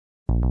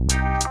Hey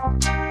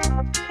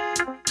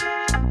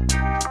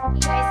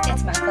guys,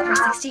 it's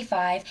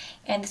MyClever65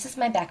 and this is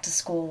my back to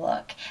school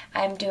look.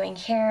 I'm doing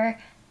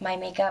hair, my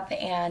makeup,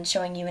 and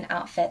showing you an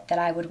outfit that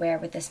I would wear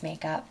with this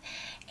makeup.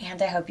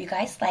 And I hope you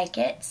guys like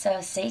it,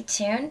 so stay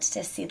tuned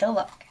to see the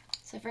look.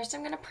 So first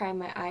I'm going to prime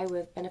my eye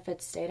with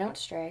Benefit Stay Don't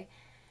Stray.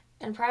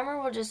 And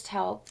primer will just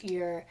help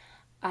your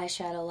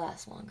eyeshadow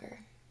last longer.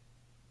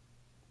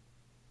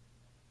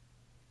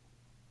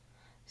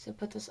 So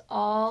put this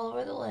all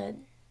over the lid.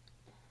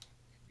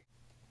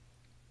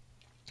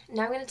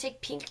 Now I'm going to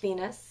take Pink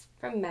Venus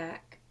from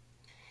MAC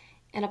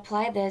and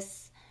apply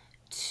this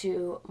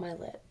to my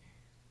lid.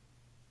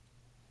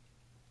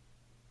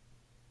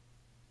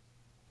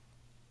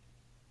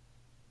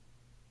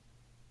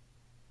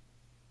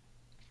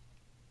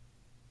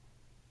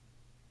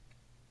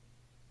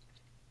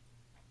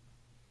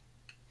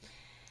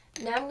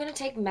 Now I'm going to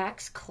take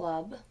MAC's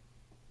Club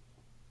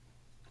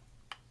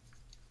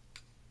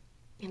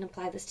and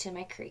apply this to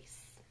my crease.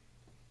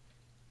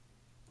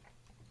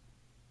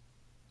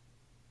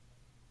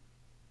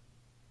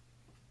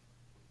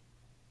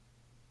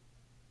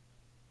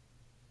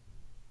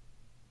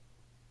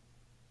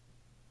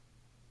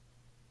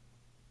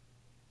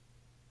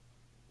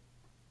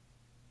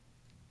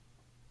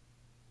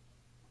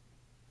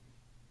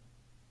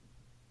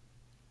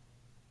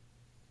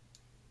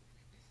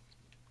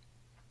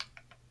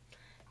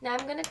 Now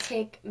I'm going to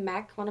take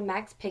one of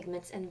MAC's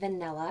pigments in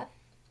Vanilla,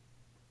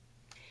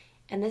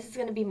 and this is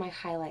going to be my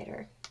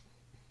highlighter.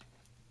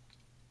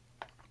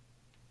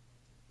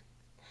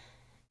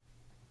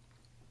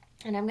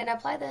 And I'm going to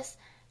apply this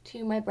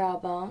to my brow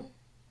bone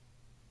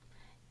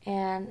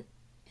and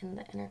in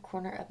the inner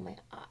corner of my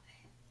eye.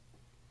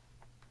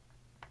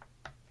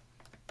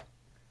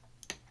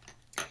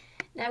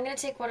 Now I'm going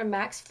to take one of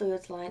MAC's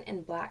Fluids line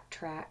in Black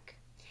Track,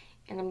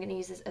 and I'm going to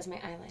use this as my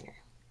eyeliner.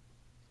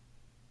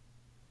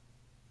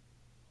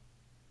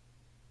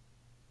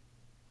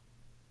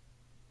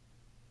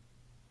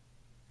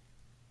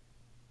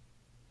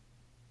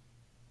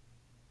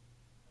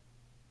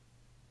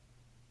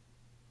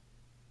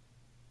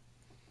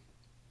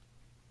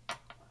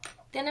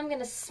 Then I'm going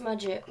to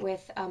smudge it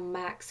with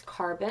MAC's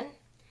Carbon,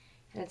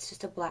 and it's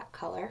just a black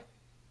color.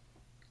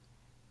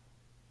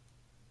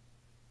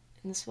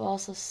 And this will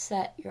also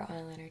set your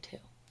eyeliner too.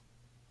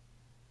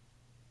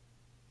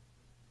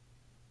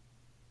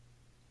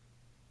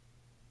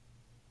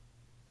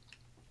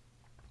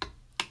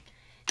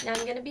 Now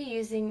I'm going to be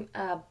using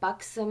a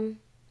Buxom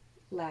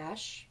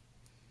Lash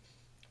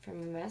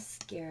from a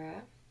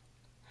mascara.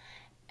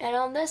 And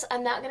on this,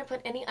 I'm not going to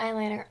put any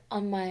eyeliner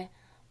on my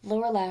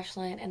lower lash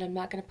line, and I'm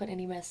not going to put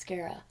any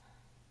mascara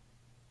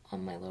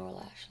on my lower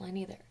lash line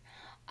either.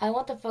 I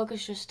want the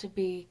focus just to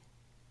be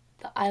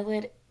the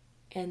eyelid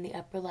and the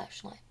upper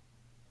lash line.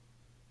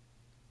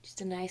 Just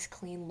a nice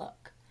clean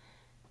look.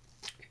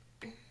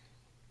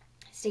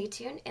 Stay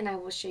tuned and I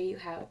will show you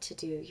how to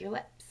do your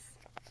lips.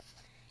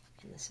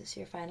 And this is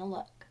your final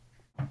look.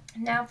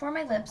 Now for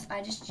my lips,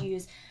 I just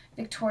use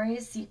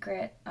Victoria's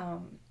Secret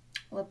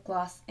lip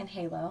gloss in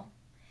Halo.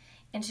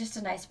 And it's just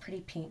a nice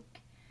pretty pink.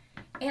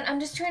 And I'm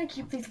just trying to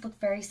keep these look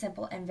very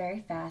simple and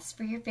very fast.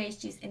 For your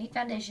face, use any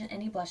foundation,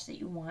 any blush that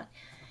you want.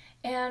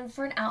 And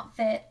for an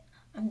outfit,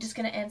 I'm just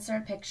going to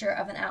insert a picture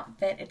of an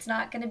outfit. It's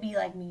not going to be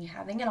like me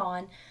having it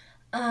on.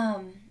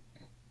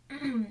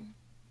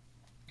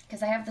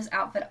 Because I have this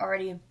outfit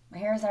already, my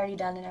hair is already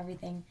done and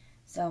everything.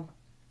 So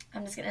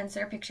I'm just going to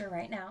insert a picture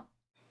right now.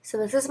 So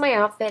this is my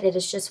outfit. It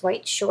is just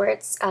white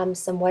shorts,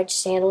 some wedge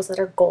sandals that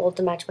are gold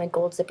to match my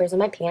gold zippers in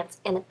my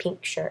pants, and a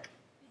pink shirt.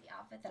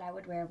 That I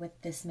would wear with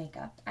this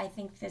makeup. I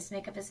think this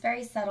makeup is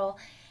very subtle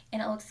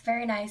and it looks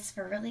very nice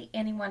for really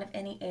anyone of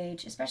any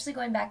age, especially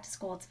going back to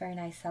school. It's a very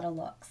nice subtle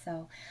look.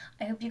 So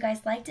I hope you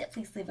guys liked it.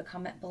 Please leave a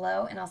comment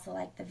below and also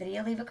like the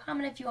video. Leave a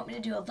comment if you want me to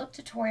do a look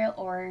tutorial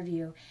or a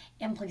review,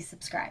 and please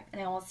subscribe,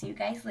 and I will see you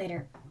guys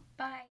later.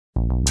 Bye.